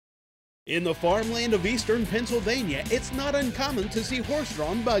In the farmland of eastern Pennsylvania, it's not uncommon to see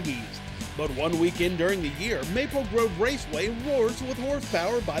horse-drawn buggies. But one weekend during the year, Maple Grove Raceway roars with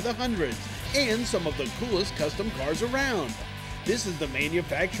horsepower by the hundreds and some of the coolest custom cars around. This is the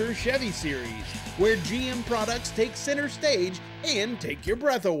manufacturer's Chevy Series, where GM products take center stage and take your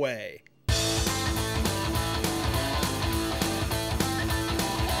breath away.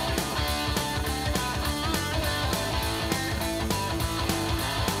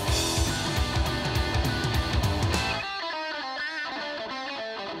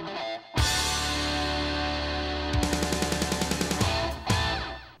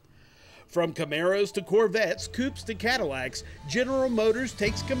 From Camaros to Corvettes, coupes to Cadillacs, General Motors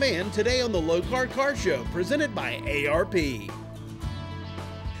takes command today on the Lokar Car Show, presented by ARP.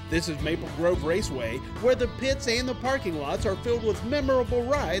 This is Maple Grove Raceway, where the pits and the parking lots are filled with memorable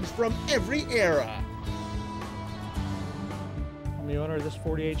rides from every era. I'm the owner of this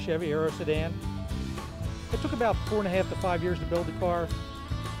 48 Chevy Aero sedan. It took about 4.5 to 5 years to build the car.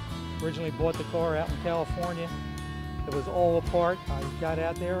 Originally bought the car out in California. It was all apart. I got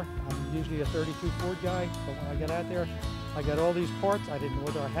out there. I'm usually a 32 Ford guy, but when I got out there, I got all these parts. I didn't know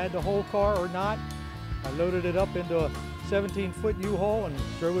whether I had the whole car or not. I loaded it up into a 17-foot U-Haul and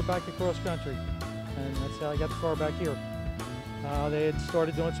drove it back across country. And that's how I got the car back here. They had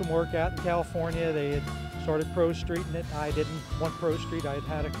started doing some work out in California. They had started Pro Streeting it. I didn't want Pro Street. I had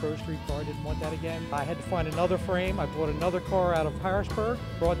had a Pro Street car. I didn't want that again. I had to find another frame. I bought another car out of Harrisburg,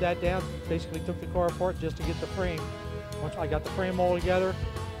 brought that down, basically took the car apart just to get the frame. Once I got the frame all together,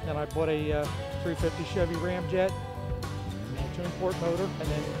 then I bought a 350 Chevy Ramjet, a two-port motor, and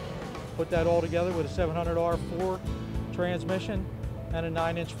then put that all together with a 700 R4 transmission and a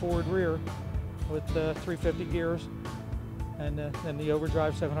 9-inch Ford rear with 350 gears, and then the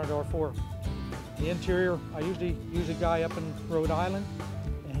overdrive 700 R4. The interior, I usually use a guy up in Rhode Island,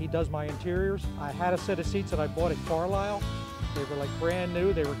 and he does my interiors. I had a set of seats that I bought at Carlisle. They were like brand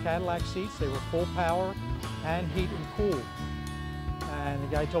new. They were Cadillac seats. They were full power and heat and cool. And the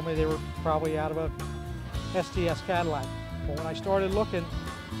guy told me they were probably out of a STS Cadillac. But when I started looking,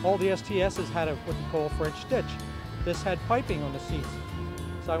 all the STSs had what they call a French stitch. This had piping on the seats.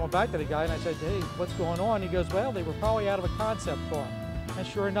 So I went back to the guy and I said, hey, what's going on? He goes, well, they were probably out of a concept car. And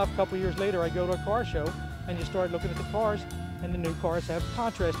sure enough, a couple years later, I go to a car show and you start looking at the cars, and the new cars have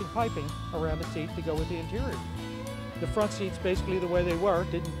contrasting piping around the seat to go with the interior. The front seats, basically the way they were,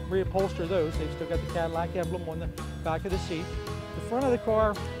 didn't reupholster those. They've still got the Cadillac emblem on the back of the seat. The front of the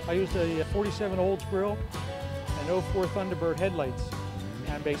car, I used a 47 Oldsmobile and 04 Thunderbird headlights.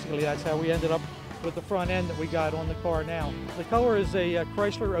 And basically that's how we ended up with the front end that we got on the car now. The color is a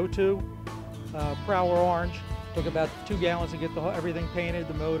Chrysler 02 Prowler Orange. Took about 2 gallons to get everything painted,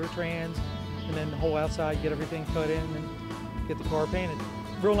 the motor, trans, and then the whole outside, get everything cut in and get the car painted.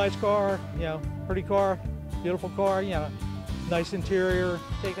 Real nice car, you know, pretty car. Beautiful car, you know, nice interior.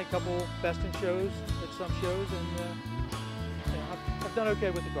 Taken a couple best in shows at some shows, and I've done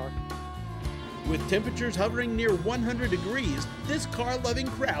okay with the car. With temperatures hovering near 100 degrees, this car-loving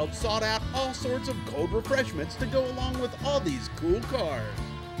crowd sought out all sorts of cold refreshments to go along with all these cool cars.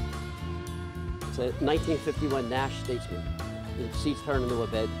 It's a 1951 Nash Statesman. The seats turn into a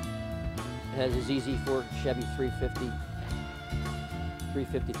bed. It has a ZZ4 Chevy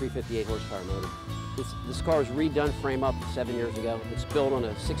 358 horsepower motor. This car was redone frame up 7 years ago. It's built on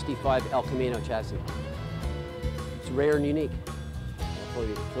a 65 El Camino chassis. It's rare and unique.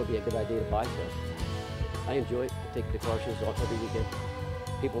 It'll be a good idea to buy, so I enjoy it. I take the car shows off every weekend.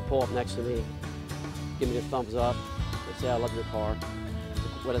 People pull up next to me, give me the thumbs up. They say, I love your car.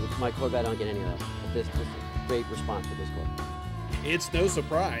 Whatever, my Corvette, I don't get any of that. But this is a great response to this car. It's no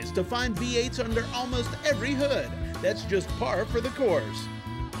surprise to find V8s under almost every hood. That's just par for the course.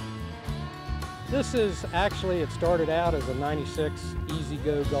 This is actually, it started out as a 96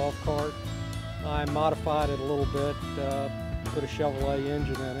 E-Z-Go golf cart. I modified it a little bit, put a Chevrolet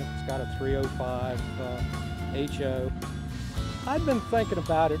engine in it. It's got a 305 HO. I'd been thinking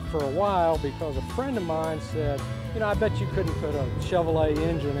about it for a while because a friend of mine said, you know, I bet you couldn't put a Chevrolet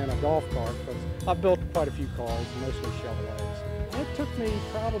engine in a golf cart, because I've built quite a few cars, mostly Chevrolets. It took me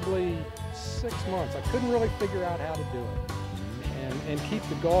probably 6 months. I couldn't really figure out how to do it and keep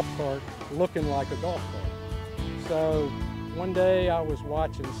the golf cart looking like a golf cart. So one day I was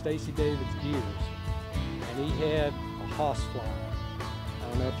watching Stacy David's Gears, and he had a Hossfly. I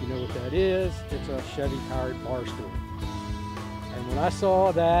don't know if you know what that is. It's a Chevy-powered bar stool. And when I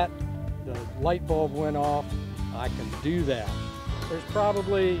saw that, the light bulb went off. I can do that. There's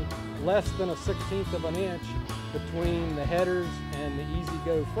probably less than a 1/16 of an inch between the headers and the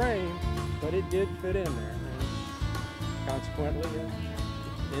E-Z-Go frame, but it did fit in there. And consequently,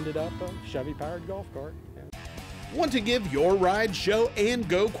 ended up a Chevy-powered golf cart. Yeah. Want to give your ride show and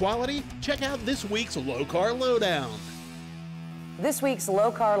go quality? Check out this week's Lokar Lowdown. This week's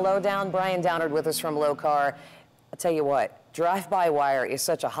Lokar Lowdown, Brian Downard with us from Lokar. I'll tell you what, drive-by-wire is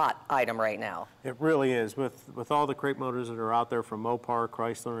such a hot item right now. It really is. With all the crate motors that are out there from Mopar,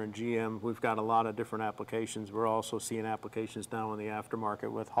 Chrysler, and GM, we've got a lot of different applications. We're also seeing applications now in the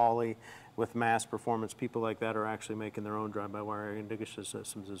aftermarket with Holley, with Mass Performance. People like that are actually making their own drive-by-wire indication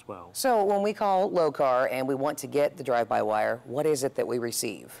systems as well. So when we call Lokar and we want to get the drive-by-wire, what is it that we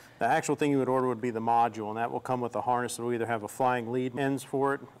receive? The actual thing you would order would be the module, and that will come with a harness that will either have a flying lead ends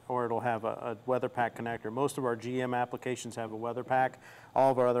for it, or it'll have a weather pack connector. Most of our GM applications have a weather pack.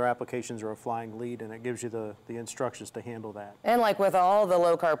 All of our other applications are a flying lead, and it gives you the instructions to handle that. And like with all the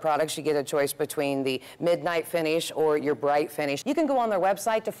Lokar products, you get a choice between the midnight finish or your bright finish. You can go on their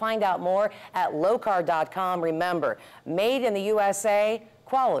website to find out more at lokar.com. Remember, made in the USA,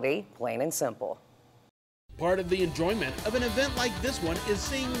 quality, plain and simple. Part of the enjoyment of an event like this one is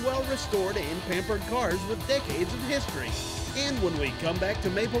seeing well-restored and pampered cars with decades of history. And when we come back to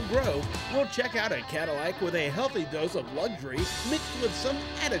Maple Grove, we'll check out a Cadillac with a healthy dose of luxury mixed with some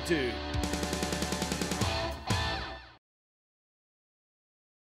attitude.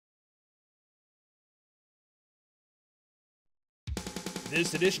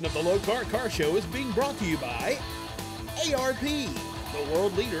 This edition of the Lokar Car Show is being brought to you by ARP, the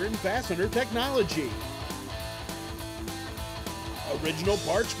world leader in fastener technology. Original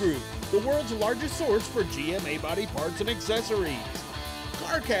Parts Group, the world's largest source for GM A-body parts and accessories.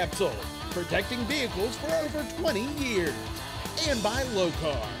 Car Capsule, protecting vehicles for over 20 years. And by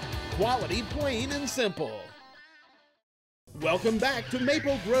Lokar, quality plain and simple. Welcome back to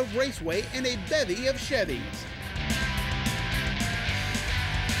Maple Grove Raceway and a bevy of Chevys.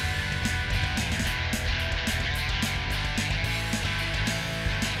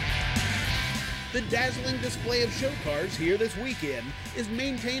 The dazzling display of show cars here this weekend is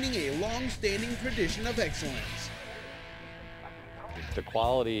maintaining a long-standing tradition of excellence. The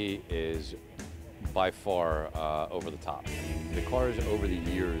quality is by far over the top. The cars over the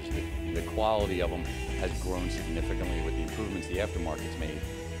years, the quality of them has grown significantly with the improvements the aftermarket's made.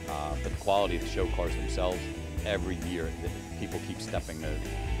 But the quality of the show cars themselves, every year, people keep stepping the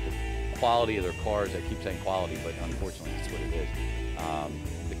quality of their cars. I keep saying quality, but unfortunately that's what it is.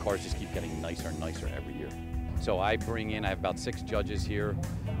 The cars just keep getting nicer and nicer every year. So I have about 6 judges here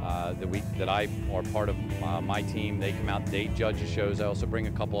that I are part of my team. They come out, they judge the shows. I also bring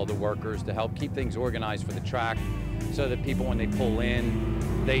a couple other workers to help keep things organized for the track so that people, when they pull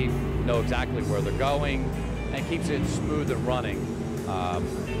in, they know exactly where they're going and keeps it smooth and running.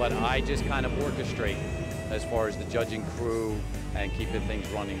 But I just kind of orchestrate as far as the judging crew and keeping things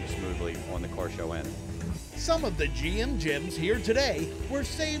running smoothly on the car show end. Some of the GM gems here today were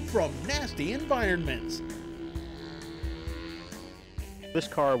saved from nasty environments. This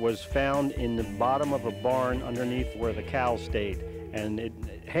car was found in the bottom of a barn underneath where the cows stayed, and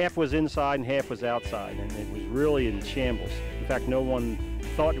half was inside and half was outside, and it was really in shambles. In fact, no one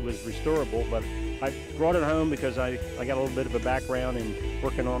thought it was restorable, but I brought it home because I got a little bit of a background in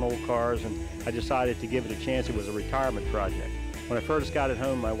working on old cars, and I decided to give it a chance. It was a retirement project. When I first got it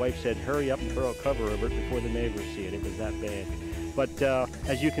home, my wife said, hurry up and throw a cover over it before the neighbors see it. It was that bad. But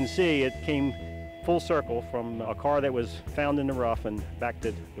as you can see, it came full circle from a car that was found in the rough and back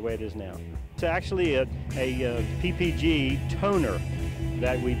to the way it is now. It's actually a PPG toner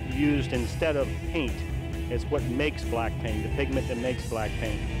that we used instead of paint. It's what makes black paint, the pigment that makes black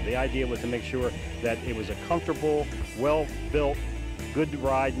paint. The idea was to make sure that it was a comfortable, well-built,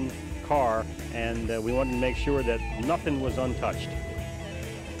 good-riding car, and we wanted to make sure that nothing was untouched.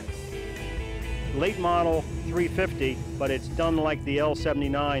 Late model 350, but it's done like the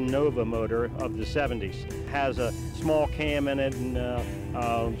L79 Nova motor of the 70s. It has a small cam in it and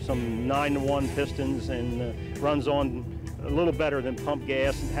some 9-to-1 pistons, and runs on a little better than pump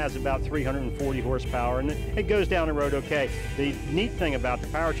gas. It has about 340 horsepower, and it goes down the road okay. The neat thing about the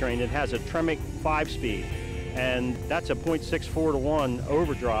powertrain, it has a Tremec 5-speed, and that's a 0.64 to 1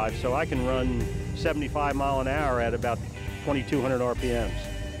 overdrive, so I can run 75 mile an hour at about 2,200 RPMs.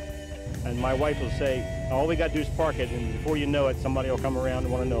 And my wife will say, all we got to do is park it, and before you know it, somebody will come around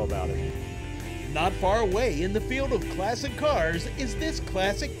and want to know about it. Not far away in the field of classic cars is this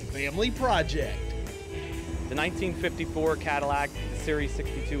classic family project. The 1954 Cadillac Series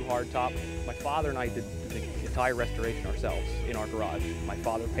 62 hardtop. My father and I did the entire restoration ourselves in our garage. My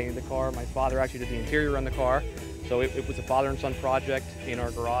father painted the car. My father actually did the interior on the car. So it was a father and son project in our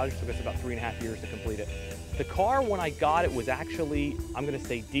garage. It took us about 3.5 years to complete it. The car, when I got it, was actually, I'm going to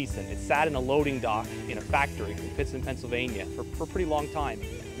say, decent. It sat in a loading dock in a factory in Pittston, Pennsylvania for a pretty long time.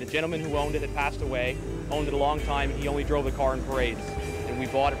 And the gentleman who owned it had passed away, owned it a long time. He only drove the car in parades. And we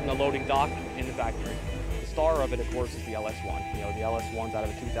bought it from the loading dock in the factory. The star of it, of course, is the LS1. You know, the LS1's out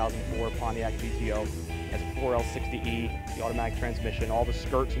of a 2004 Pontiac GTO. It has a 4L60E, the automatic transmission. All the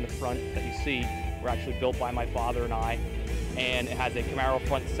skirts in the front that you see were actually built by my father and I. And it has a Camaro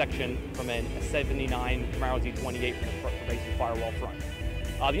front section from a 79 Camaro Z28 from the racing firewall front.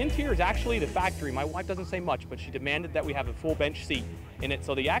 The interior is actually the factory. My wife doesn't say much, but she demanded that we have a full bench seat in it.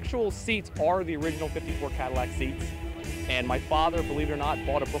 So the actual seats are the original 54 Cadillac seats. And my father, believe it or not,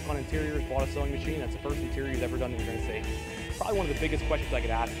 bought a book on interiors, bought a sewing machine. That's the first interior he's ever done that we're gonna say. Probably one of the biggest questions I could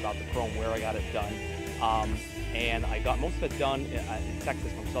ask about the chrome, where I got it done. And I got most of it done in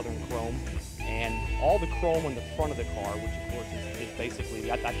Texas from Southern Chrome. And all the chrome on the front of the car, which of course is basically,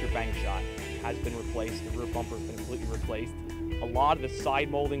 that's your bang shot, has been replaced. The rear bumper has been completely replaced. A lot of the side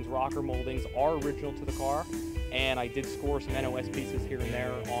moldings, rocker moldings, are original to the car. And I did score some NOS pieces here and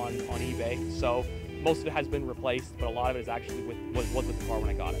there on eBay. So most of it has been replaced, but a lot of it is actually was with the car when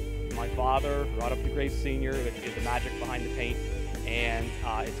I got it. My father, Rod Up to Grace Sr., is the magic behind the paint. And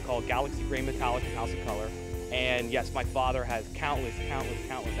it's called Galaxy Gray Metallic from House of Color. And yes, my father has countless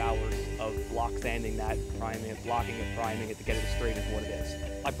hours of block sanding that, priming it, blocking it, priming it to get it as straight as what it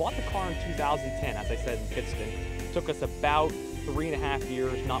is. I bought the car in 2010, as I said, in Pittston. It took us about 3.5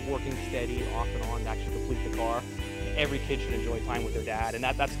 years, not working steady, off and on, to actually complete the car. Every kid should enjoy time with their dad, and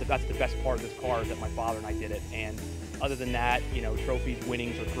that's the best part of this car, is that my father and I did it. And other than that, you know, trophies,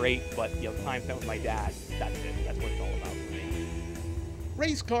 winnings are great, but you know, time spent with my dad, that's it. That's what it's all about for me.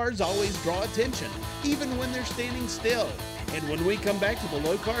 Race cars always draw attention, even when they're standing still. And when we come back to the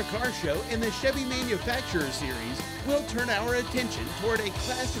Lokar Car Show in the Chevy Manufacturer Series, we'll turn our attention toward a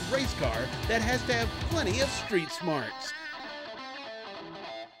classic race car that has to have plenty of street smarts.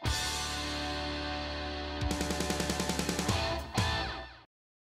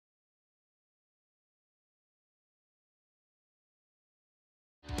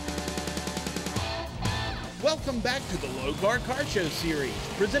 Welcome back to the Lokar Car Show series,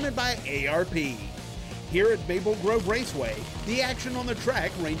 presented by ARP. Here at Maple Grove Raceway, the action on the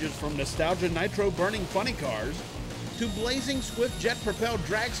track ranges from nostalgia nitro-burning funny cars to blazing swift jet-propelled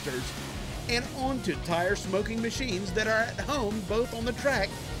dragsters and onto tire-smoking machines that are at home both on the track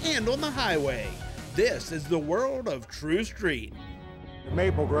and on the highway. This is the world of True Street.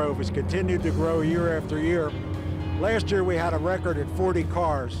 Maple Grove has continued to grow year after year. Last year we had a record at 40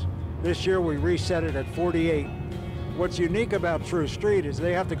 cars. This year we reset it at 48. What's unique about True Street is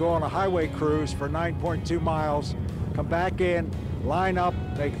they have to go on a highway cruise for 9.2 miles, come back in, line up,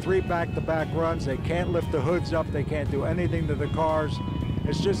 make 3 back-to-back runs. They can't lift the hoods up, they can't do anything to the cars.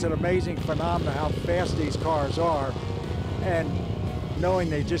 It's just an amazing phenomenon how fast these cars are. And knowing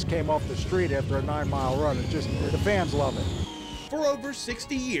they just came off the street after a 9-mile run, the fans love it. For over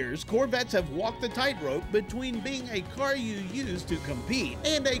 60 years, Corvettes have walked the tightrope between being a car you use to compete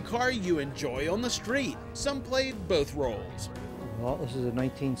and a car you enjoy on the street. Some played both roles. Well, this is a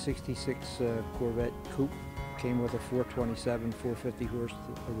 1966 Corvette Coupe. Came with a 427, 450 horse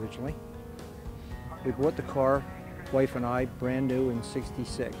originally. We bought the car, wife and I, brand new in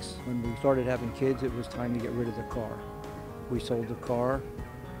 '66. When we started having kids, it was time to get rid of the car. We sold the car.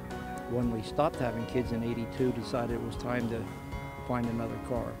 When we stopped having kids in '82, decided it was time to find another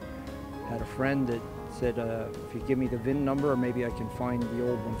car. Had a friend that said, if you give me the VIN number, maybe I can find the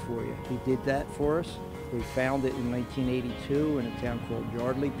old one for you. He did that for us. We found it in 1982 in a town called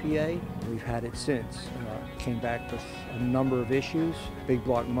Yardley, PA. We've had it since. Came back with a number of issues. Big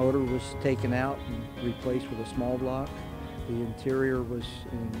block motor was taken out and replaced with a small block. The interior was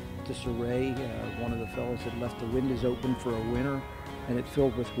in disarray. One of the fellows had left the windows open for a winter, and it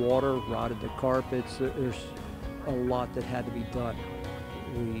filled with water, rotted the carpets. There's a lot that had to be done.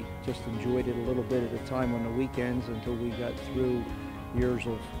 We just enjoyed it a little bit at a time on the weekends until we got through years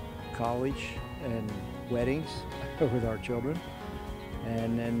of college and weddings with our children.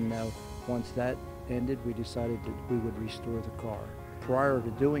 And then once that ended, we decided that we would restore the car. Prior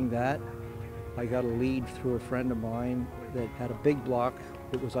to doing that, I got a lead through a friend of mine that had a big block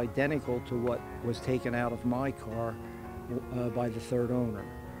that was identical to what was taken out of my car by the third owner.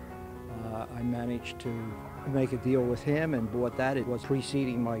 I managed to make a deal with him and bought that. It was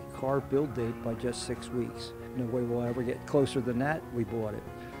preceding my car build date by just 6 weeks. No way we'll ever get closer than that. We bought it.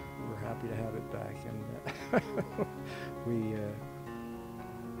 We're happy to have it back, and we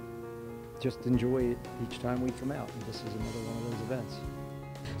just enjoy it each time we come out. And this is another one of those events.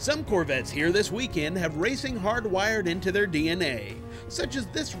 Some Corvettes here this weekend have racing hardwired into their DNA, such as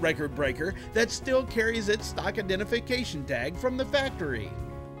this record breaker that still carries its stock identification tag from the factory.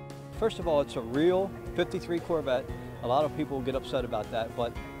 First of all, it's a real 53 Corvette. A lot of people get upset about that,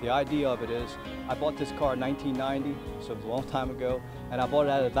 but the idea of it is, I bought this car in 1990, so it was a long time ago, and I bought it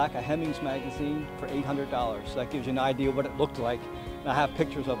out of the back of Hemmings magazine for $800. So that gives you an idea of what it looked like. And I have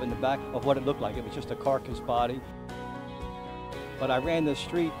pictures of it in the back of what it looked like. It was just a carcass body. But I ran this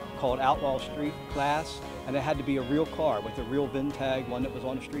street called Outlaw Street Class, and it had to be a real car with a real VIN tag, one that was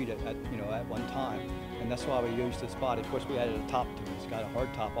on the street at one time. And that's why we used this body. Of course, we added a top to it. It's got a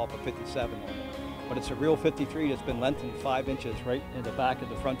hard top off of 57 on it. But it's a real 53 that's been lengthened 5 inches right in the back of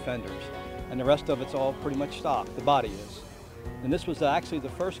the front fenders. And the rest of it's all pretty much stock, the body is. And this was actually the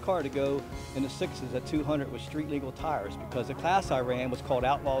first car to go in the 6s at 200 with street legal tires, because the class I ran was called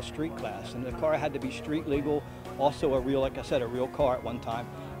Outlaw Street Class, and the car had to be street legal, also a real, like I said, a real car at one time.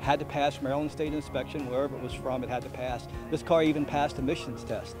 It had to pass Maryland State Inspection, wherever it was from, it had to pass. This car even passed emissions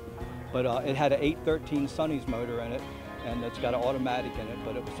test, but it had an 813 Sonny's motor in it, and it's got an automatic in it,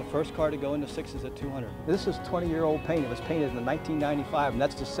 but it was the first car to go into 6s at 200. This is 20-year-old paint. It was painted in 1995, and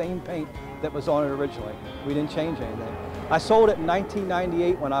that's the same paint that was on it originally. We didn't change anything. I sold it in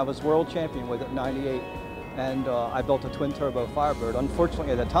 1998 when I was world champion with it in 98, and I built a twin-turbo Firebird.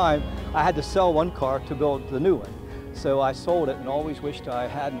 Unfortunately, at the time, I had to sell one car to build the new one. So I sold it and always wished I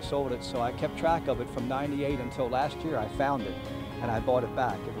hadn't sold it, so I kept track of it from 98 until last year I found it. And I bought it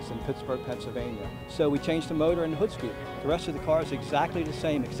back. It was in Pittsburgh, Pennsylvania. So we changed the motor and the hood scoop. The rest of the car is exactly the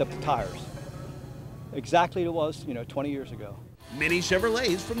same except the tires. Exactly it was, 20 years ago. Many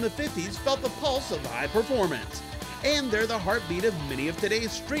Chevrolets from the 50s felt the pulse of high performance. And they're the heartbeat of many of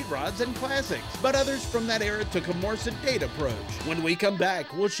today's street rods and classics. But others from that era took a more sedate approach. When we come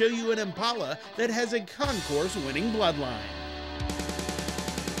back, we'll show you an Impala that has a concourse-winning bloodline.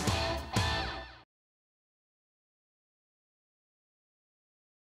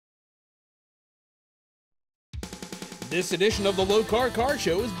 This edition of the Lokar Car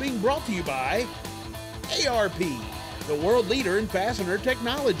Show is being brought to you by ARP, the world leader in fastener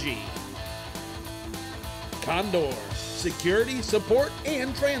technology. Condor, security, support,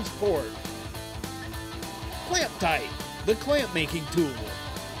 and transport. Clamp Tight, the clamp making tool.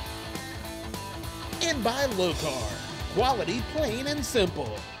 And by Lokar, quality plain and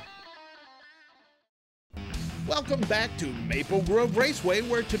simple. Welcome back to Maple Grove Raceway,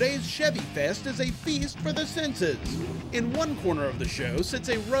 where today's Chevy Fest is a feast for the senses. In one corner of the show sits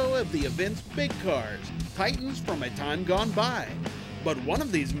a row of the event's big cars, titans from a time gone by. But one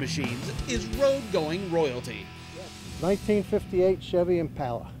of these machines is road-going royalty. 1958 Chevy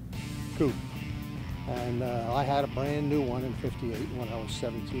Impala Coupe. And I had a brand new one in 58 when I was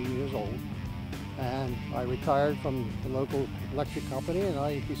 17 years old. And I retired from the local electric company and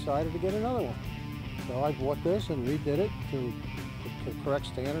I decided to get another one. So I bought this and redid it to the correct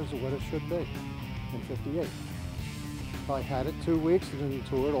standards of what it should be in 58. I had it 2 weeks and then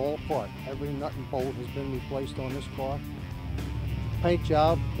tore it all apart. Every nut and bolt has been replaced on this car. Paint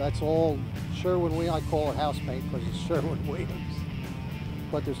job, that's all Sherwin-Williams. I call it house paint because it's Sherwin-Williams.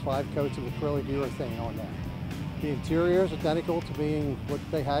 But there's 5 coats of acrylic urethane on that. The interior is identical to being what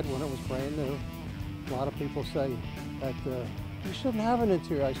they had when it was brand new. A lot of people say that you shouldn't have an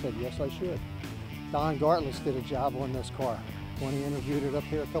interior. I said, yes, I should. Don Gartless did a job on this car. When he interviewed it up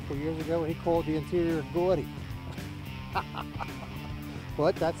here a couple years ago, he called the interior gaudy.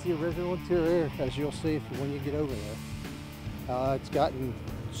 But that's the original interior, as you'll see when you get over there. It's gotten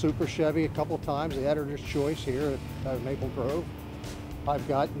Super Chevy a couple times, the Editor's Choice here at Maple Grove. I've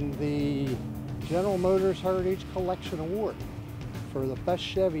gotten the General Motors Heritage Collection Award for the best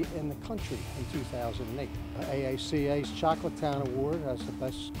Chevy in the country in 2008. AACA's Chocolatetown Award as the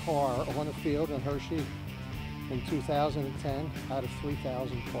best car on the field in Hershey in 2010 out of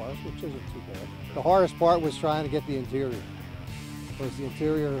 3,000 cars, which isn't too bad. The hardest part was trying to get the interior. Because the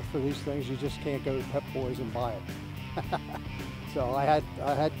interior for these things, you just can't go to Pep Boys and buy it. So I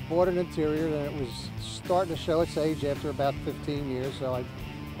had bought an interior and it was starting to show its age after about 15 years. So I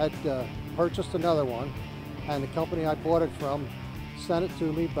had purchased another one, and the company I bought it from sent it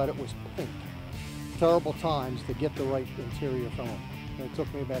to me, but it was pink. Terrible times to get the right interior from them. And it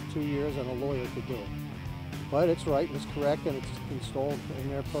took me about 2 years and a lawyer to do it. But it's right and it's correct and it's installed in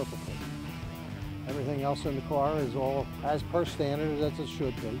there perfectly. Everything else in the car is all as per standard as it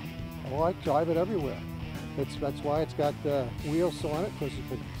should be. Oh, I drive it everywhere. That's why it's got wheels on it,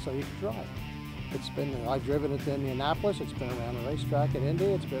 so you can drive. I've driven it to Indianapolis, it's been around the racetrack at Indy,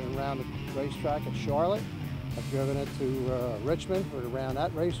 it's been around the racetrack at Charlotte. I've driven it to Richmond for around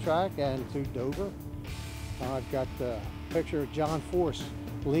that racetrack and to Dover. I've got a picture of John Force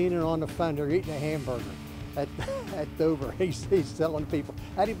leaning on the fender, eating a hamburger at Dover. He's telling people,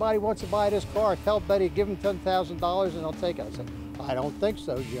 anybody wants to buy this car, tell Betty, give him $10,000 and I'll take it. I said, I don't think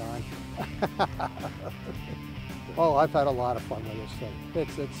so, John. Oh, I've had a lot of fun with this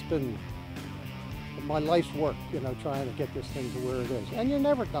thing. It's been my life's work, you know, trying to get this thing to where it is. And you're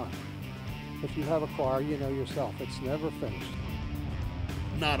never done. If you have a car, you know yourself, it's never finished.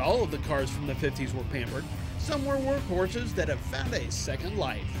 Not all of the cars from the 50s were pampered. Some were workhorses that have found a second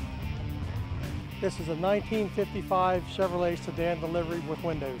life. This is a 1955 Chevrolet sedan delivery with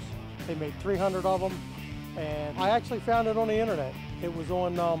windows. They made 300 of them, and I actually found it on the internet. It was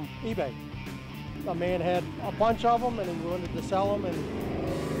on eBay. A man had a bunch of them and he wanted to sell them,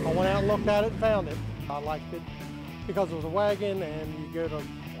 and I went out and looked at it and found it. I liked it because it was a wagon, and you go to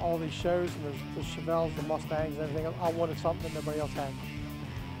all these shows and there's the Chevelles, the Mustangs, and everything. I wanted something that nobody else had.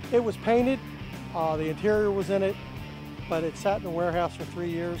 It was painted, the interior was in it, but it sat in the warehouse for 3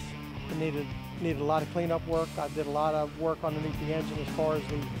 years. It needed a lot of cleanup work. I did a lot of work underneath the engine as far as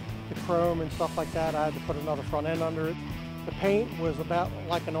the chrome and stuff like that. I had to put another front end under it. The paint was about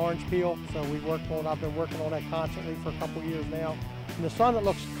like an orange peel, so I've been working on that constantly for a couple years now. In the sun it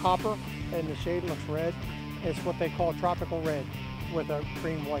looks copper, and the shade looks red. It's what they call tropical red with a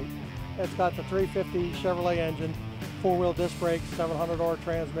cream white. It's got the 350 Chevrolet engine, 4-wheel disc brakes, 700R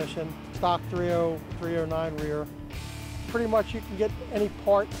transmission, stock 3.0, 309 rear. Pretty much you can get any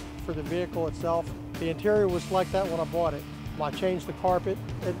part for the vehicle itself. The interior was like that when I bought it. I changed the carpet.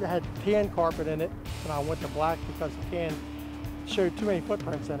 It had tan carpet in it, and I went to black because the tan showed too many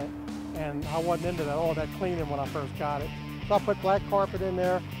footprints in it, and I wasn't into all that cleaning when I first got it. So I put black carpet in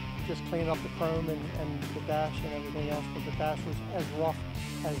there, just clean up the chrome and the dash and everything else, but the dash was as rough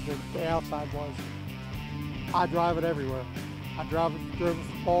as the outside was. I drive it everywhere. I drove it from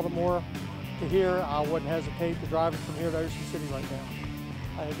Baltimore to here. I wouldn't hesitate to drive it from here to Ocean City right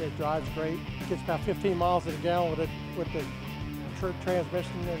now. It drives great. It gets about 15 miles to the gallon with the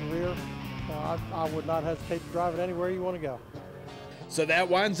transmission and rear. I would not hesitate to drive it anywhere you want to go. So that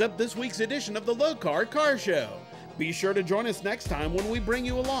winds up this week's edition of the Lokar Car Show. Be sure to join us next time when we bring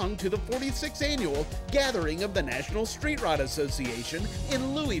you along to the 46th annual gathering of the National Street Rod Association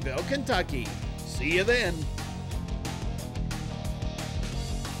in Louisville, Kentucky. See you then.